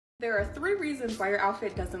There are 3 reasons why your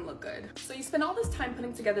outfit doesn't look good. So you spend all this time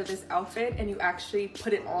putting together this outfit and you actually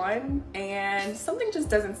put it on and something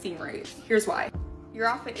just doesn't seem right. Here's why. Your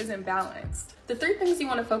outfit isn't balanced. The 3 things you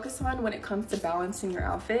want to focus on when it comes to balancing your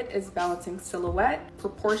outfit is balancing silhouette,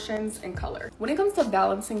 proportions, and color. When it comes to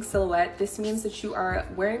balancing silhouette, this means that you are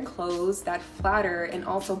wearing clothes that flatter and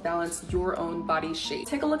also balance your own body shape.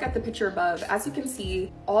 Take a look at the picture above. As you can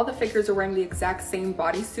see, all the figures are wearing the exact same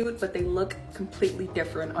bodysuit, but they look completely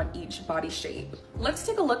different on each body shape. Let's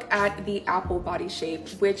take a look at the apple body shape,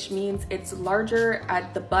 which means it's larger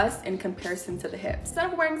at the bust in comparison to the hips. Instead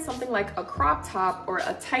of wearing something like a crop top or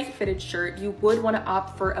a tight fitted shirt, you would want to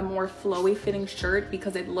opt for a more flowy fitting shirt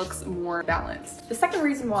because it looks more balanced. The second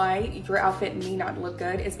reason why your outfit may not look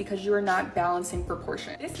good is because you are not balancing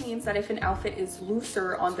proportion. This means that if an outfit is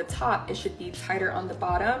looser on the top, it should be tighter on the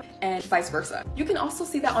bottom and vice versa. You can also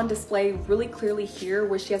see that on display really clearly here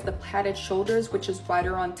where she has the padded shoulders, which is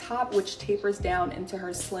wider on top, which tapers down into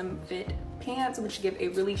her slim fit pants, which give a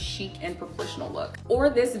really chic and proportional look. Or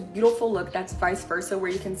this beautiful look that's vice versa, where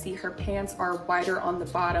you can see her pants are wider on the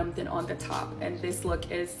bottom than on the top, and this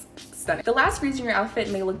look is stunning. The last reason your outfit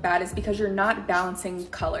may look bad is because you're not balancing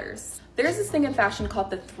colors. There's this thing in fashion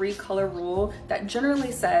called the 3-color rule that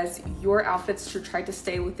generally says your outfits should try to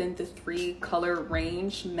stay within the 3-color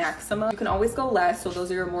range maximum. You can always go less, so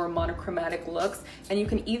those are your more monochromatic looks, and you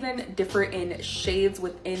can even differ in shades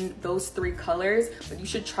within those 3 colors, but you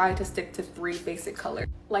should try to stick to 3 basic colors.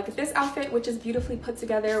 Like this outfit, which is beautifully put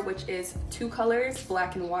together, which is 2 colors,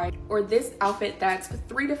 black and white, or this outfit that's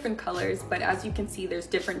 3 different colors, but as you can see, there's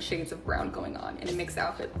different shades of brown going on, and it makes the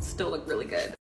outfit still look really good.